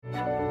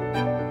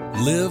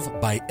Live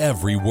by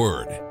every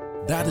word.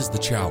 That is the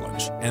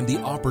challenge and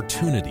the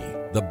opportunity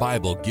the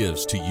Bible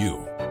gives to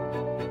you.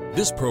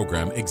 This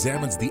program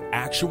examines the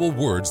actual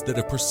words that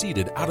have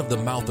proceeded out of the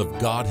mouth of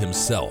God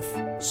Himself,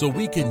 so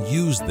we can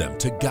use them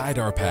to guide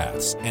our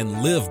paths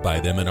and live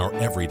by them in our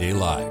everyday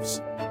lives.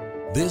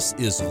 This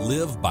is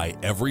Live by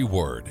Every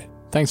Word.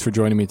 Thanks for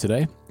joining me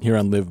today here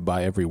on Live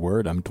by Every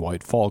Word. I'm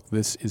Dwight Falk.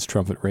 This is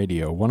Trumpet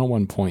Radio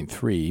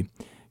 101.3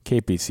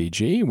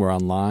 KPCG. We're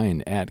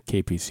online at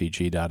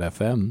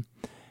kpcg.fm.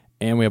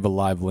 And we have a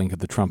live link at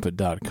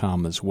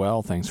thetrumpet.com as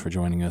well. Thanks for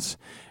joining us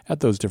at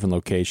those different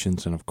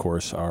locations. And, of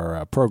course,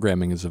 our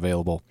programming is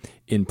available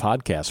in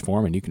podcast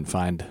form, and you can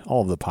find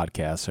all of the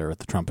podcasts there at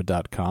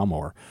thetrumpet.com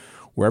or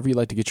wherever you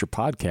like to get your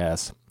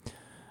podcasts.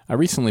 I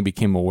recently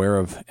became aware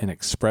of an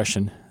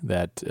expression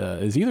that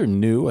is either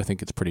new, I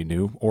think it's pretty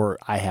new, or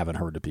I haven't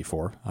heard it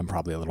before. I'm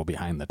probably a little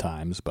behind the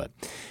times, but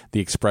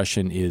the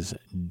expression is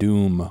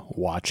doom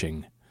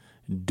watching.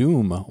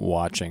 Doom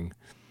watching.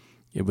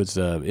 It was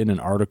in an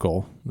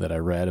article that I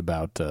read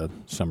about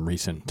some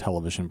recent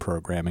television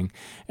programming,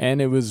 and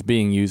it was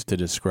being used to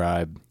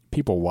describe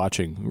people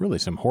watching really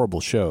some horrible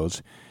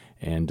shows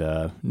and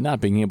not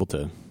being able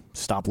to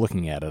stop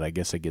looking at it. I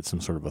guess they get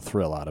some sort of a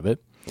thrill out of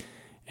it.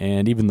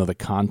 And even though the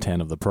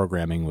content of the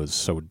programming was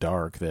so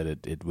dark that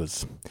it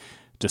was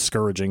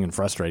discouraging and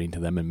frustrating to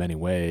them in many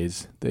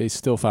ways, they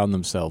still found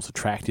themselves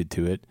attracted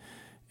to it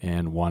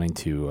and wanting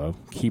to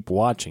keep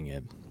watching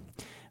it.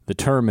 The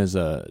term is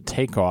a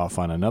takeoff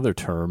on another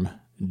term,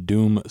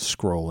 doom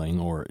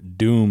scrolling or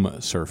doom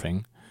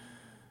surfing,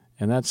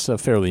 and that's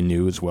fairly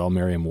new as well.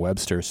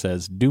 Merriam-Webster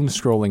says doom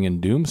scrolling and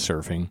doom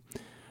surfing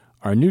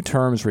are new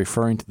terms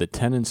referring to the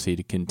tendency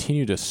to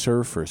continue to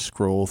surf or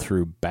scroll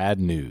through bad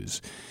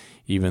news,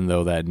 even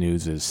though that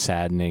news is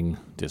saddening,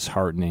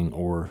 disheartening,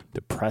 or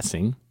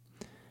depressing.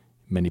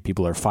 Many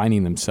people are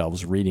finding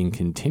themselves reading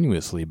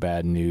continuously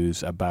bad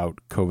news about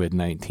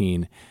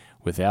COVID-19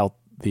 without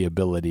the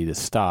ability to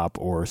stop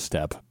or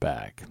step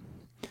back.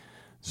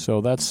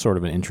 So that's sort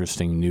of an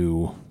interesting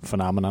new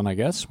phenomenon, I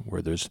guess,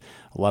 where there's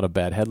a lot of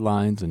bad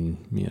headlines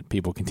and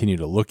people continue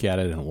to look at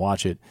it and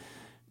watch it,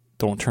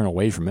 don't turn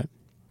away from it,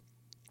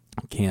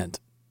 can't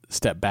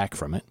step back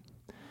from it.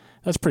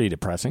 That's pretty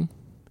depressing.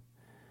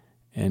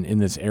 And in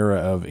this era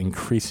of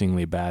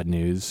increasingly bad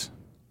news,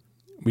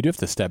 we do have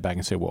to step back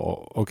and say,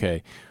 well,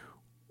 okay,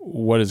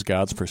 what is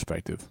God's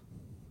perspective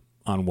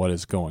on what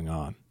is going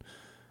on?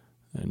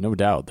 And no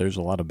doubt there's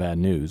a lot of bad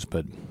news,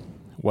 but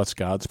what's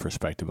God's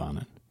perspective on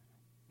it?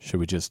 Should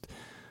we just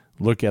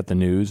look at the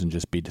news and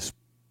just be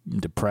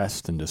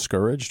depressed and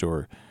discouraged,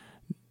 or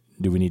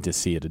do we need to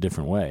see it a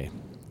different way?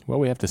 Well,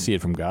 we have to see it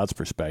from God's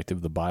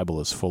perspective. The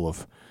Bible is full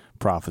of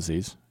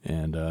prophecies,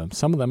 and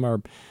some of them are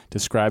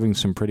describing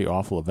some pretty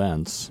awful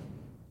events,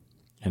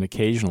 and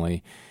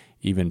occasionally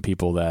even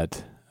people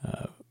that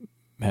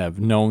have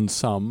known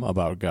some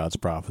about God's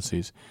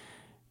prophecies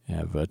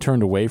have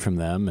turned away from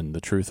them and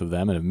the truth of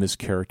them and have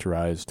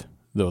mischaracterized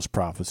those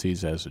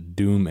prophecies as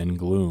doom and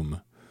gloom.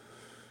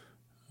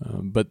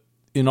 But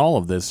in all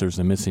of this, there's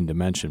a missing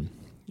dimension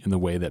in the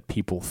way that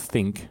people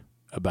think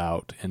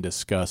about and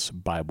discuss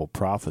Bible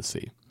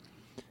prophecy.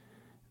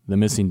 The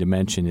missing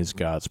dimension is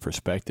God's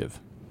perspective.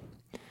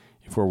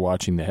 If we're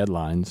watching the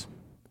headlines,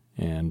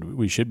 and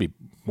we should be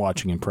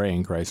watching and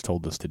praying, Christ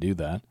told us to do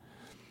that,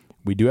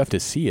 we do have to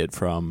see it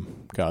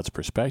from God's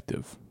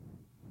perspective.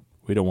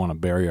 We don't want to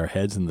bury our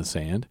heads in the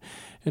sand,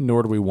 and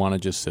nor do we want to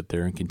just sit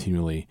there and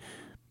continually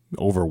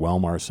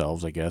overwhelm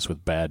ourselves, I guess,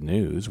 with bad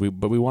news.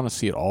 But we want to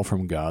see it all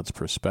from God's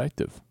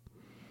perspective.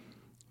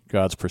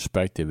 God's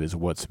perspective is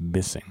what's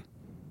missing.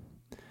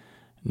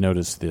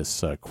 Notice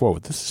this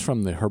quote. This is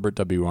from the Herbert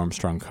W.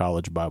 Armstrong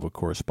College Bible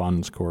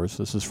Correspondence Course.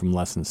 This is from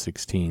Lesson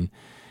 16,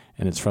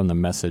 and it's from the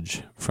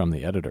message from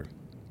the editor.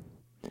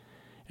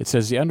 It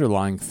says, the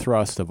underlying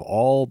thrust of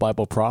all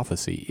Bible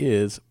prophecy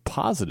is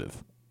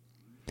positive.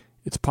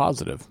 It's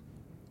positive.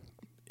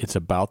 It's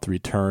about the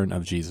return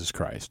of Jesus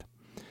Christ.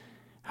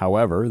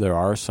 However, there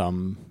are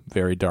some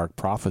very dark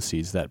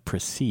prophecies that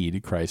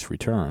precede Christ's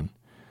return.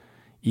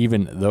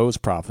 Even those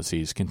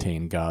prophecies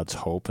contain God's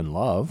hope and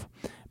love,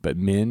 but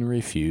men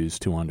refuse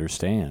to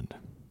understand.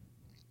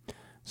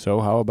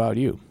 So how about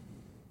you?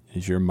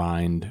 Is your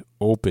mind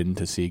open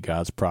to see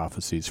God's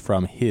prophecies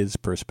from His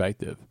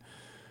perspective?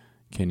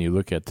 Can you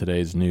look at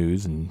today's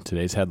news and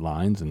today's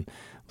headlines and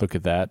look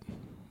at that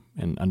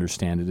and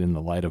understand it in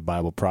the light of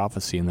Bible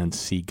prophecy and then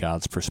see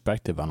God's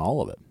perspective on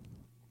all of it?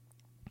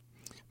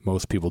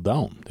 Most people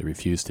don't. They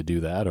refuse to do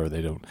that, or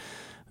they don't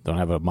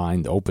have a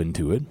mind open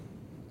to it.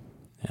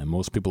 And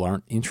most people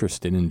aren't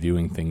interested in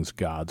viewing things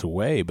God's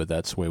way, but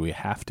that's the way we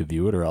have to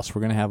view it, or else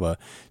we're going to have a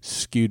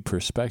skewed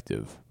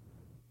perspective.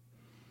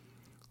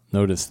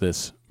 Notice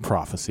this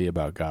prophecy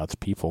about God's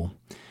people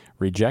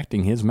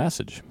rejecting His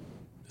message.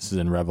 This is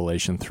in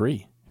Revelation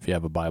 3. If you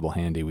have a Bible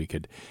handy, we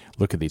could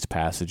look at these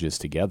passages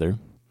together.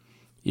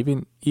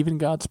 Even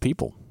God's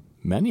people,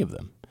 many of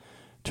them,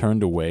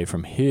 turned away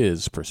from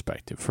His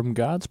perspective, from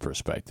God's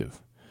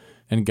perspective,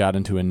 and got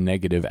into a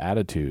negative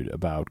attitude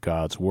about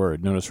God's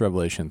Word. Notice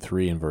Revelation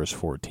 3 and verse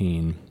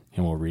 14.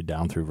 And we'll read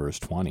down through verse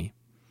 20.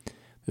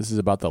 This is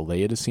about the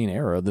Laodicean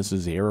era. This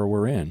is the era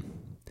we're in.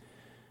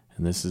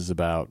 And this is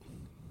about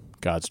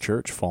God's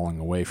church falling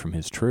away from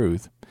his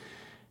truth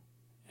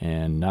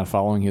and not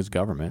following his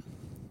government.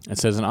 It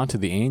says, and unto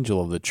the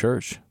angel of the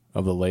church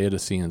of the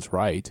Laodiceans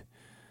write,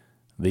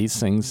 these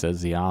things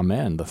says the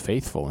Amen, the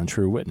faithful and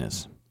true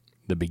witness,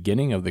 the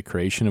beginning of the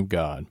creation of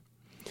God.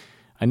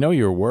 I know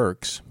your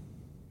works,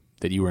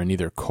 that you are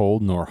neither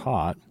cold nor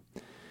hot.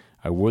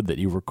 I would that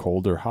you were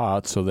cold or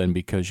hot, so then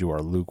because you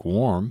are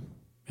lukewarm,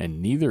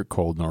 and neither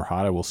cold nor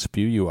hot, I will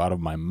spew you out of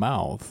my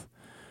mouth.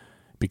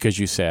 Because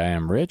you say, I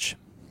am rich,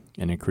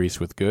 and increase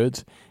with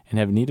goods, and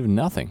have need of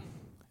nothing,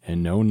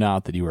 and know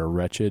not that you are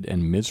wretched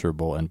and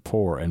miserable and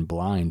poor and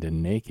blind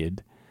and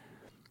naked.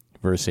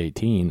 Verse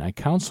 18, I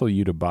counsel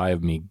you to buy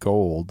of me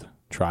gold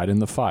tried in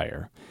the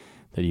fire,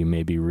 that you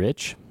may be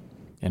rich,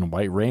 and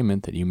white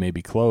raiment, that you may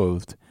be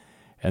clothed,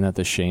 and that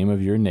the shame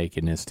of your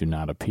nakedness do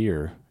not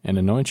appear, and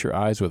anoint your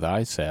eyes with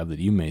eye salve, that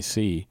you may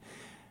see.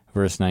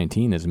 Verse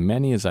 19, as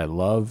many as I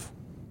love,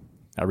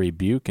 I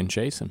rebuke and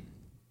chasten.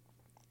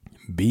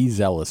 Be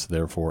zealous,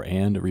 therefore,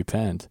 and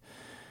repent.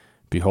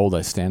 Behold,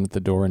 I stand at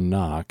the door and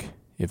knock.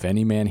 If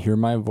any man hear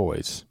my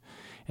voice,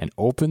 and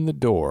open the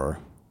door,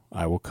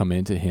 I will come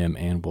into him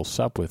and will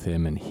sup with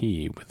him, and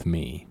he with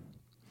me.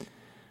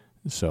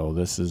 So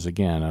this is,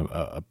 again,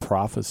 a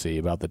prophecy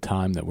about the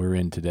time that we're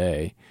in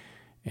today,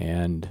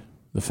 and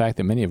the fact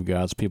that many of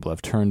God's people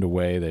have turned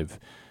away. They've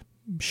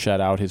shut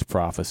out his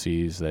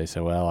prophecies. They say,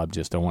 well, I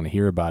just don't want to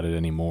hear about it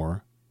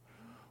anymore.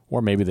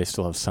 Or maybe they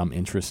still have some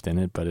interest in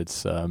it, but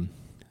it's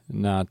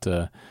not.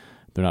 They're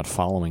not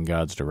following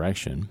God's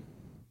direction.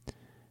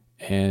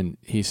 And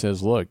he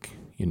says, look,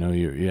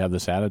 you have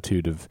this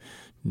attitude of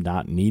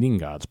not needing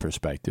God's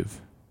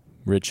perspective.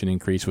 Rich and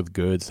increase with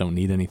goods, don't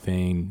need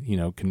anything,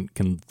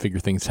 can figure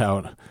things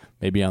out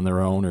maybe on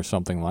their own or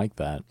something like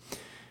that,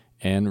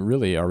 and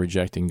really are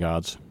rejecting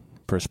God's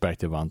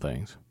perspective on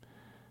things.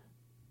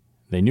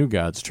 They knew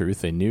God's truth,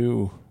 they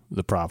knew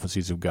the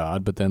prophecies of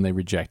God, but then they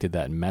rejected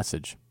that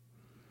message.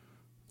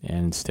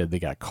 And instead they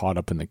got caught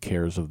up in the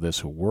cares of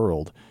this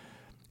world.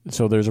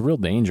 So there's a real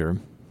danger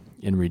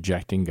in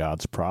rejecting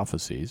God's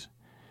prophecies,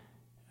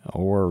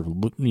 or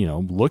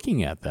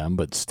looking at them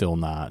but still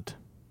not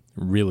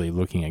really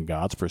looking at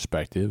God's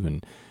perspective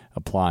and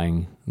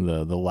applying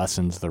the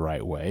lessons the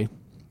right way.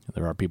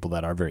 There are people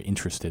that are very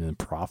interested in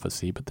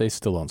prophecy, but they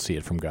still don't see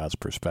it from God's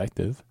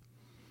perspective.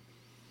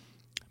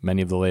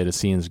 Many of the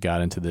Laodiceans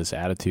got into this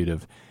attitude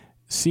of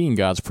seeing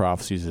God's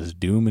prophecies as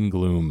doom and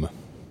gloom.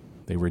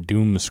 They were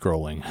doom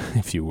scrolling,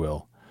 if you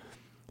will,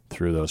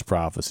 through those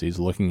prophecies,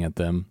 looking at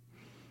them,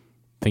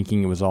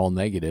 thinking it was all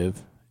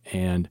negative,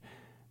 and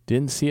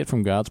didn't see it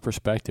from God's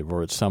perspective,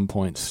 or at some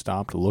point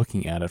stopped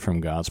looking at it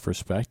from God's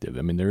perspective.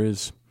 I mean, there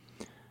is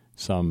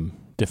some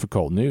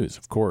difficult news,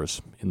 of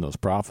course, in those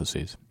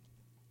prophecies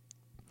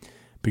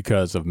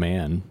because of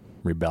man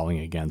rebelling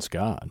against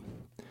God.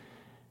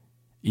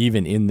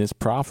 Even in this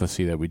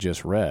prophecy that we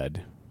just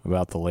read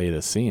about the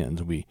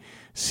Laodiceans, we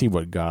see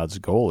what God's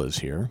goal is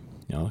here.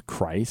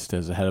 Christ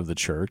as the head of the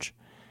church,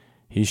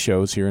 he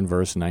shows here in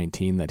verse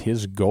 19 that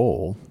his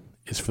goal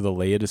is for the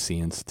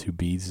Laodiceans to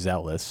be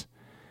zealous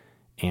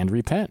and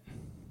repent.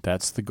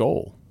 That's the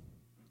goal.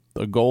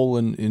 The goal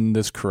in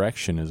this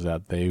correction is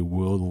that they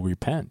will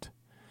repent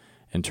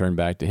and turn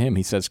back to him.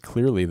 He says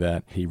clearly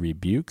that he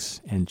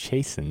rebukes and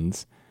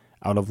chastens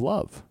out of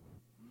love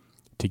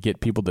to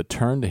get people to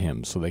turn to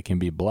him so they can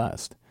be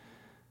blessed.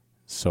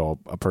 So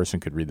a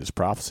person could read this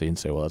prophecy and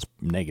say, well, that's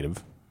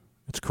negative.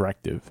 It's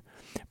corrective.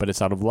 But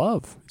it's out of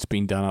love. It's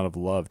being done out of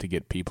love to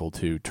get people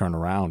to turn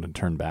around and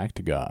turn back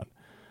to God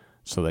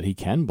so that he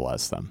can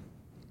bless them.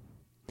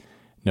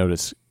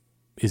 Notice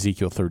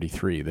Ezekiel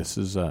 33. This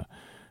is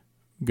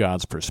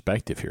God's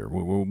perspective here.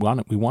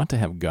 We want to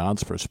have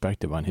God's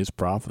perspective on his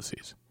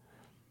prophecies.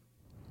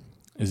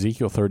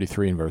 Ezekiel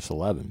 33 and verse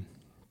 11.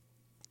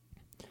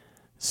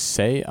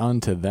 Say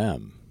unto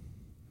them,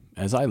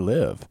 as I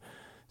live,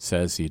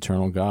 says the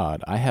eternal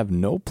God, I have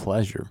no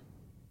pleasure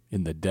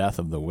in the death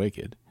of the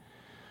wicked,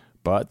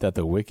 but that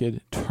the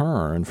wicked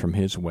turn from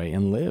his way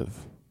and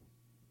live.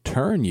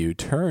 Turn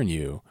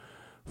you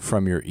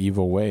from your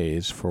evil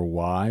ways, for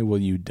why will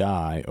you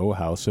die, O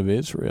house of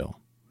Israel?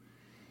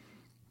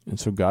 And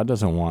so God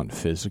doesn't want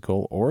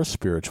physical or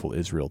spiritual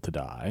Israel to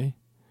die.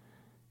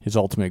 His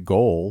ultimate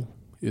goal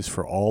is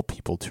for all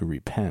people to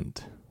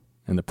repent.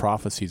 And the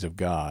prophecies of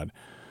God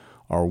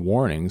are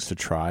warnings to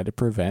try to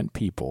prevent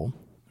people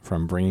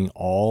from bringing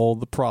all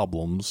the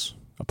problems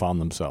upon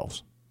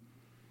themselves.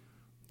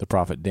 The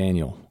prophet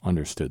Daniel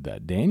understood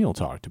that. Daniel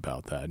talked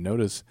about that.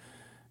 Notice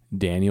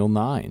Daniel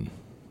 9,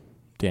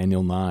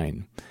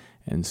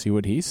 and see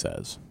what he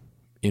says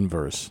in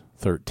verse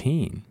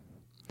 13.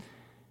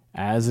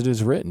 As it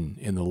is written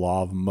in the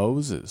law of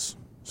Moses.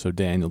 So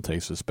Daniel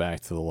takes us back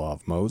to the law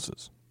of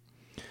Moses.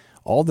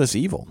 All this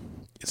evil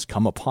is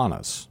come upon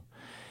us,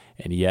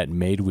 and yet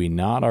made we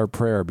not our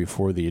prayer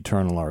before the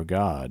eternal our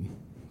God,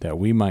 that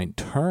we might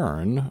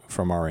turn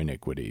from our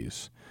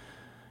iniquities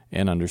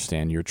and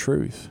understand your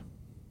truth.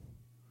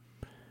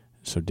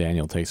 So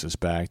Daniel takes us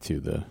back to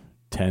the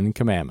 10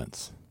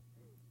 Commandments.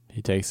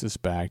 He takes us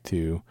back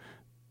to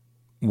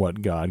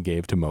what God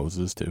gave to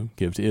Moses to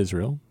give to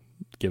Israel,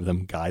 give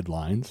them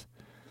guidelines,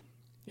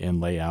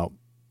 and lay out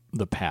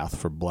the path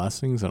for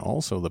blessings and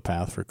also the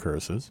path for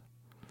curses.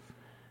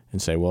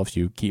 And say, well, if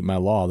you keep my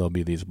law, there'll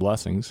be these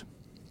blessings.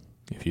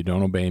 If you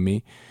don't obey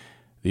me,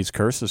 these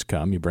curses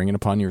come. You bring it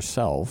upon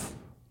yourself.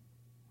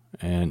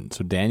 And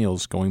so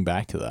Daniel's going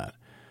back to that.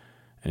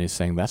 And he's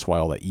saying that's why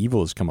all that evil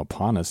has come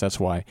upon us.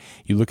 That's why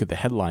you look at the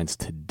headlines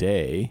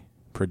today,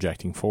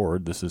 projecting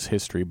forward. This is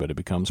history, but it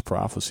becomes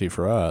prophecy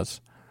for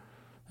us.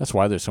 That's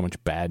why there's so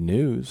much bad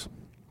news.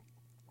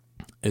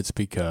 It's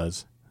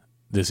because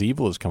this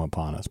evil has come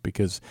upon us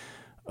because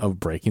of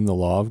breaking the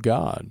law of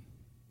God.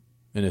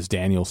 And as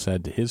Daniel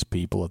said to his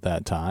people at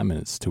that time,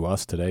 and it's to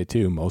us today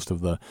too, most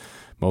of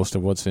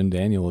what's in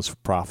Daniel is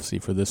prophecy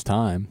for this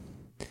time.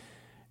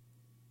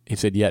 He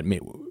said, Yet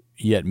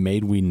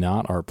made we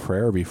not our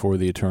prayer before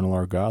the eternal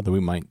our God, that we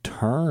might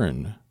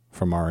turn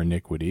from our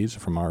iniquities,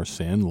 from our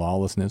sin,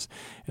 lawlessness,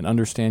 and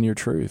understand your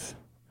truth.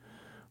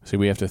 See,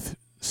 we have to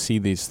see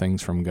these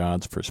things from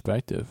God's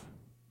perspective.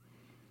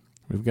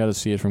 We've got to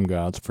see it from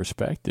God's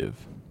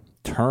perspective.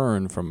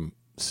 Turn from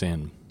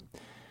sin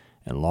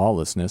and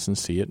lawlessness and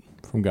see it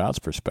from God's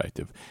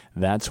perspective.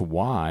 That's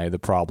why the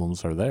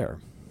problems are there.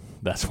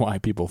 That's why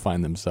people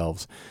find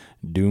themselves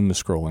doom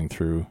scrolling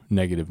through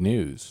negative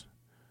news.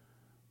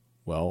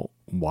 Well,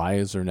 why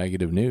is there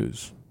negative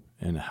news?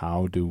 And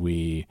how do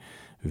we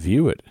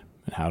view it?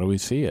 And how do we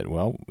see it?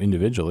 Well,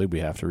 individually, we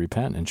have to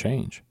repent and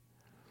change.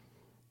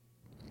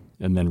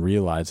 And then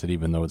realize that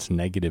even though it's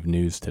negative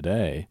news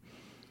today,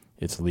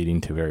 it's leading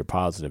to very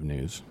positive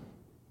news.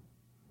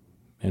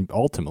 And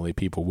ultimately,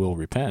 people will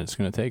repent. It's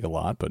going to take a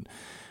lot, but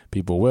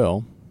people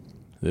will.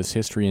 This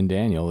history in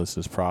Daniel, this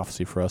is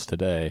prophecy for us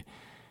today.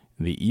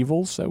 The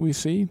evils that we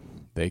see,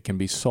 they can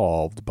be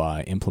solved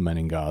by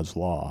implementing God's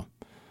law.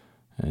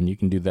 And you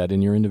can do that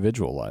in your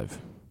individual life.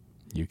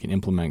 You can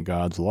implement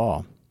God's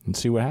law and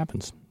see what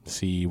happens.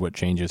 See what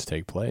changes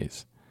take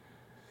place.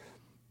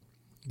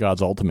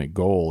 God's ultimate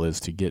goal is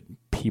to get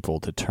people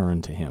to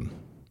turn to Him.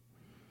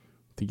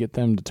 To get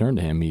them to turn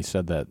to Him, He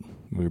said that,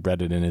 we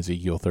read it in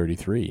Ezekiel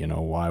 33,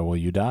 why will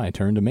you die?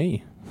 Turn to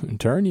me.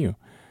 Turn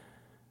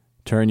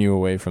you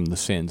away from the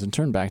sins and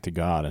turn back to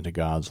God and to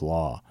God's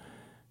law.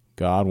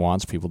 God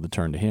wants people to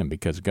turn to Him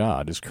because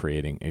God is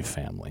creating a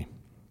family.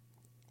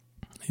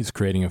 He's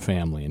creating a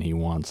family, and He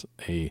wants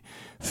a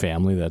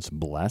family that's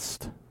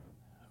blessed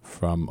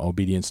from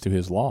obedience to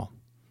His law.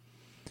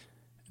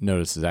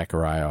 Notice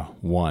Zechariah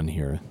 1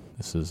 here.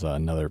 This is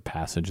another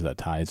passage that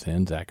ties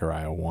in,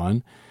 Zechariah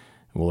 1.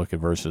 We'll look at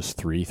verses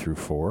 3 through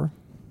 4.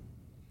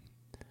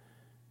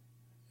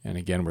 And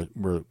again,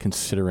 we're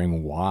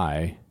considering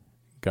why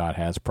God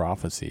has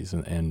prophecies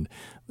and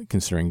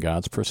considering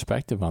God's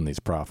perspective on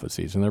these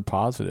prophecies. And they're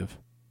positive.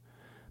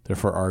 They're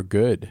for our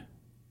good.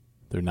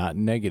 They're not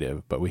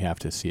negative, but we have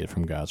to see it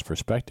from God's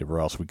perspective, or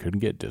else we could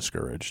get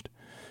discouraged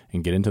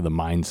and get into the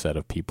mindset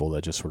of people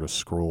that just sort of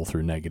scroll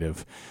through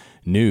negative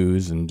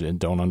news and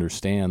don't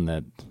understand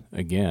that,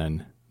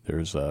 again,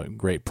 there's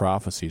great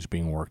prophecies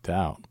being worked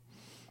out,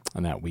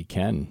 and that we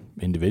can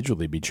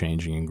individually be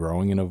changing and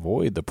growing and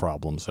avoid the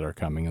problems that are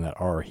coming and that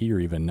are here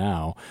even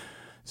now.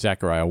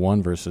 Zechariah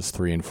 1, verses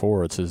 3 and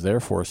 4, it says,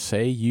 Therefore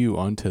say you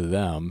unto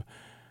them,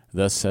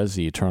 Thus says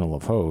the Eternal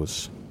of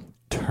Hosts,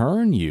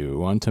 Turn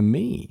you unto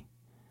me,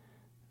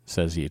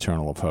 says the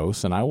Eternal of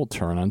Hosts, and I will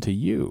turn unto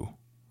you.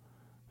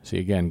 See,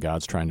 again,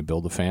 God's trying to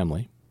build a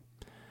family.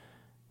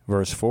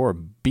 Verse 4,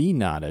 Be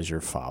not as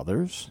your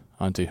fathers,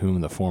 unto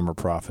whom the former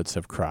prophets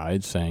have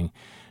cried, saying,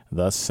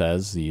 Thus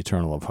says the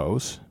Eternal of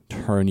Hosts,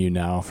 Turn you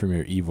now from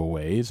your evil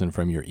ways and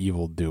from your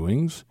evil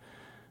doings.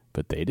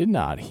 But they did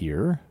not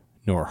hear,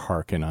 nor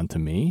hearken unto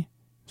me,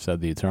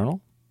 said the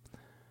Eternal.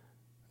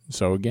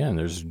 So again,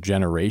 there's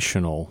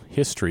generational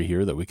history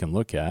here that we can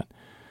look at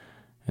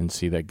and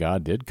see that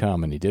God did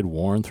come and He did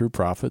warn through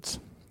prophets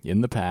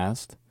in the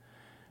past.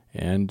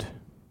 And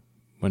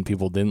when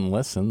people didn't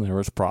listen, there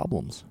was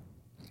problems.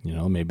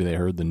 Maybe they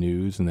heard the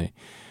news and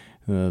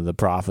the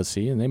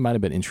prophecy, and they might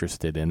have been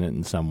interested in it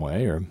in some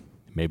way, or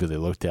maybe they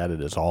looked at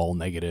it as all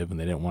negative and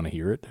they didn't want to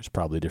hear it. There's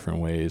probably different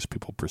ways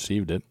people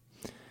perceived it.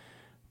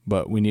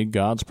 But we need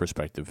God's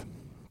perspective.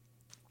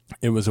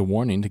 It was a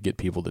warning to get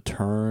people to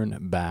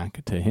turn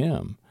back to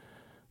Him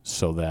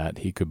so that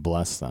He could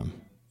bless them.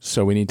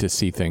 So we need to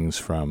see things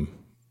from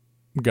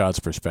God's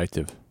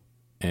perspective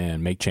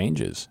and make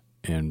changes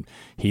and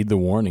heed the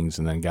warnings,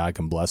 and then God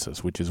can bless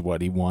us, which is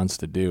what He wants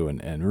to do,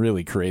 and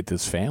really create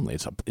this family.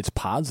 It's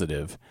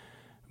positive,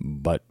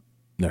 but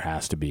there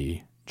has to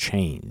be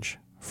change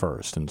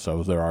first. And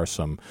so there are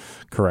some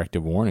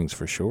corrective warnings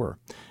for sure.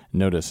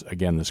 Notice,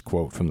 again, this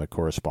quote from the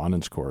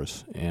correspondence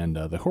course. And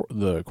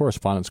the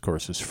correspondence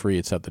course is free.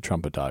 It's at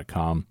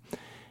thetrumpet.com.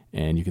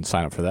 And you can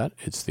sign up for that.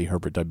 It's the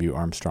Herbert W.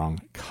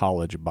 Armstrong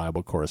College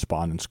Bible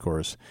Correspondence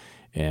Course.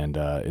 And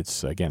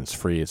it's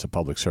free. It's a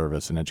public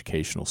service, an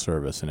educational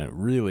service. And it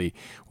really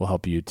will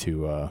help you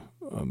to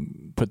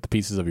put the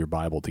pieces of your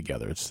Bible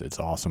together. It's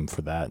awesome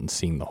for that, and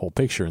seeing the whole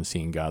picture and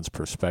seeing God's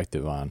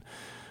perspective on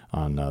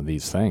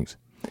these things.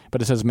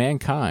 But it says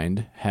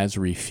mankind has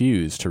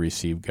refused to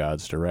receive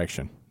God's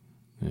direction.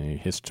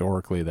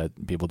 Historically,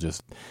 that people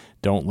just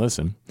don't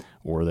listen,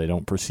 or they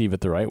don't perceive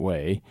it the right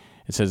way.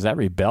 It says that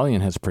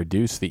rebellion has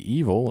produced the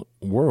evil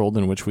world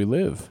in which we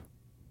live.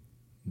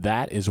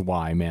 That is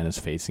why man is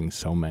facing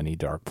so many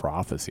dark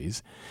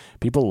prophecies.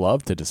 People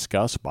love to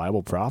discuss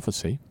Bible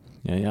prophecy,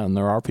 and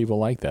there are people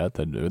like that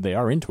they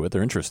are into it.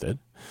 They're interested,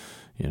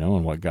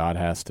 in what God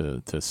has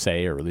to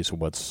say, or at least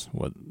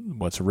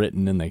what's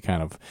written, and they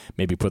kind of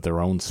maybe put their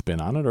own spin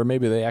on it, or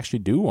maybe they actually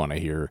do want to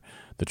hear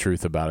the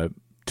truth about it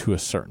to a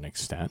certain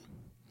extent.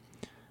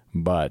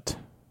 But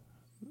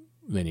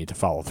they need to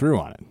follow through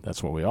on it.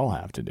 That's what we all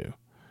have to do.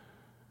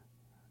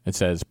 It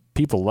says,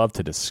 people love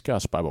to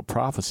discuss Bible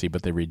prophecy,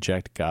 but they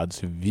reject God's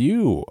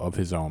view of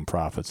his own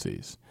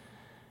prophecies.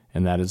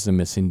 And that is the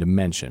missing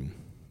dimension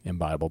in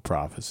Bible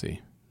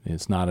prophecy.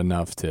 It's not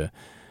enough to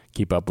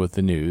keep up with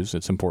the news.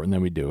 It's important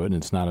that we do it. And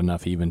it's not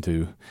enough even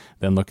to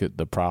then look at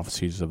the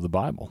prophecies of the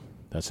Bible.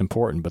 That's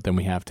important, but then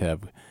we have to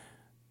have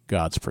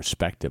God's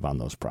perspective on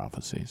those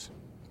prophecies.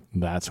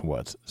 That's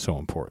what's so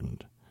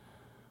important.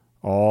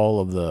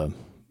 All of the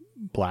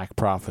black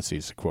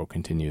prophecies, the quote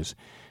continues,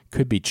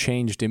 could be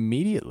changed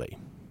immediately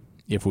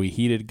if we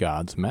heeded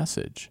God's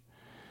message.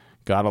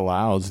 God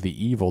allows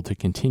the evil to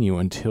continue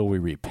until we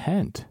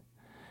repent,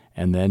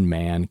 and then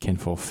man can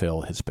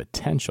fulfill his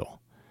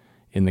potential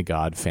in the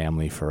God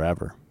family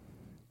forever.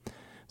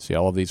 See,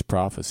 all of these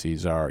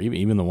prophecies are,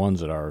 even the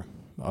ones that are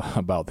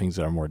about things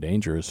that are more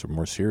dangerous or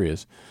more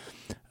serious,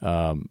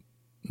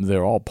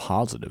 they're all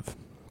positive.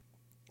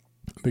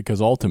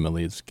 Because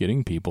ultimately it's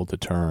getting people to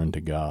turn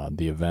to God.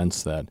 The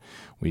events that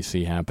we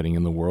see happening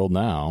in the world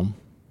now,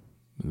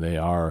 they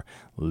are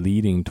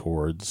leading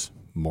towards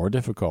more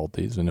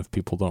difficulties, and if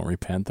people don't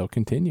repent, they'll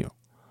continue.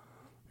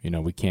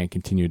 We can't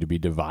continue to be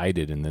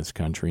divided in this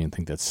country and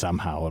think that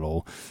somehow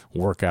it'll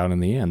work out in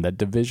the end. That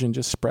division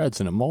just spreads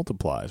and it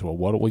multiplies. Well,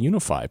 what will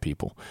unify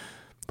people?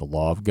 The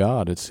law of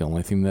God. It's the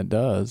only thing that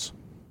does.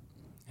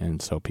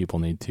 And so people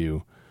need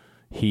to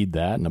heed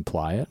that and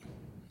apply it.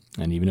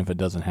 And even if it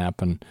doesn't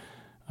happen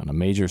on a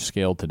major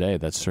scale today,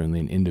 that's certainly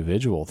an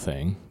individual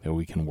thing that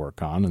we can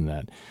work on, and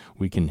that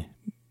we can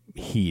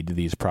heed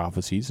these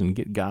prophecies and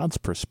get God's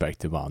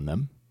perspective on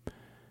them.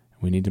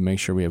 We need to make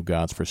sure we have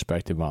God's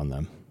perspective on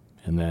them.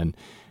 And then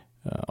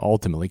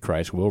ultimately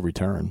Christ will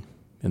return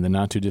in the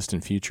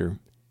not-too-distant future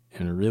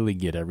and really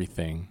get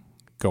everything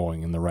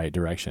going in the right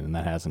direction. And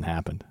that hasn't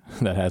happened.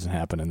 That hasn't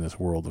happened in this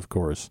world, of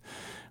course.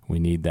 We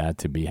need that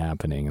to be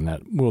happening, and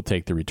that will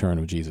take the return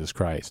of Jesus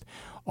Christ.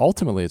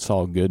 Ultimately, it's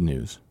all good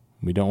news.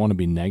 We don't want to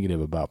be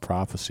negative about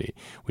prophecy.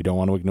 We don't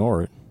want to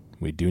ignore it.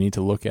 We do need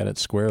to look at it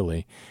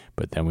squarely,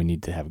 but then we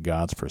need to have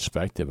God's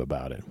perspective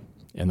about it.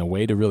 And the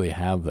way to really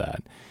have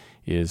that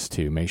is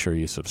to make sure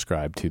you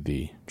subscribe to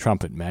the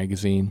Trumpet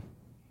magazine,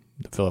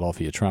 the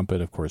Philadelphia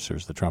Trumpet. Of course,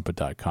 there's the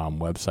trumpet.com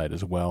website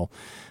as well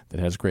that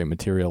has great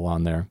material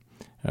on there,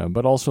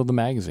 but also the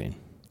magazine,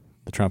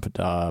 the Trumpet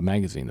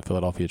magazine, the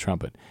Philadelphia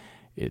Trumpet.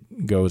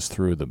 It goes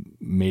through the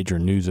major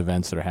news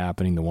events that are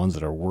happening, the ones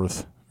that are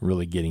worth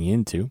really getting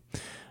into,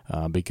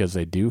 because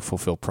they do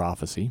fulfill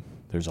prophecy.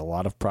 There's a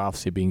lot of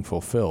prophecy being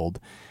fulfilled,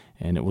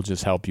 and it will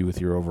just help you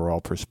with your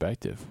overall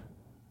perspective.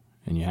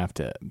 And you have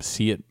to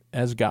see it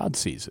as God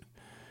sees it.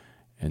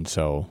 And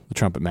so the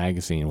Trumpet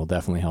magazine will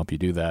definitely help you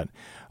do that,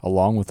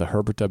 along with the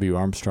Herbert W.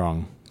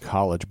 Armstrong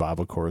College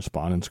Bible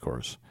Correspondence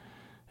course.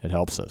 It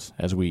helps us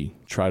as we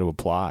try to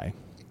apply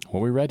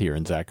what we read here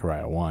in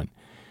Zechariah 1.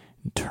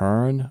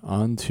 Turn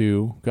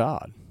unto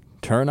God.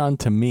 Turn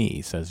unto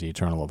me, says the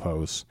Eternal of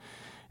Hosts,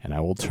 and I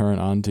will turn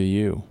unto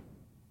you.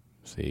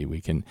 See,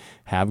 we can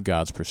have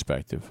God's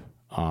perspective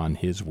on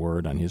his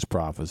word, on his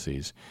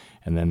prophecies,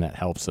 and then that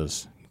helps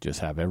us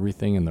just have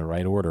everything in the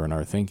right order in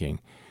our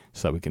thinking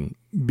so that we can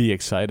be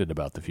excited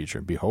about the future,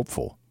 be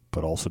hopeful,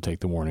 but also take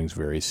the warnings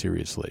very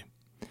seriously.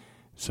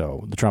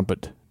 So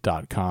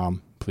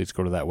thetrumpet.com, please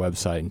go to that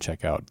website and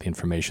check out the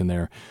information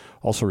there.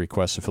 Also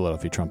request the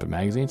Philadelphia Trumpet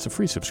magazine. It's a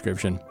free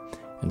subscription,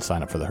 and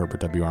sign up for the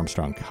Herbert W.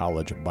 Armstrong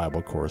College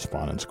Bible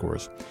Correspondence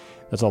course.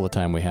 That's all the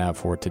time we have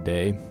for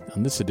today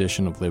on this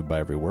edition of Live by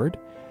Every Word.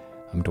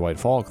 I'm Dwight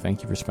Falk.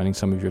 Thank you for spending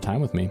some of your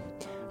time with me.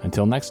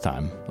 Until next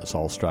time, let's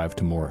all strive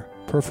to more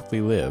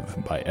perfectly live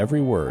by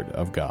every word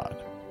of God.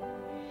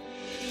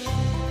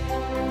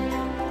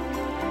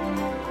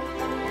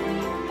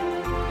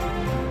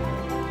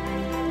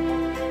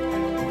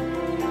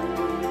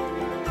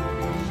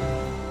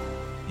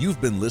 You've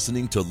been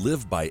listening to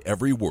Live by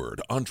Every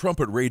Word on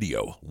Trumpet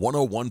Radio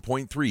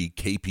 101.3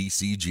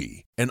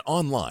 KPCG and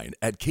online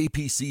at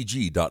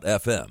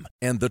kpcg.fm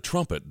and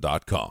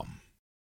thetrumpet.com.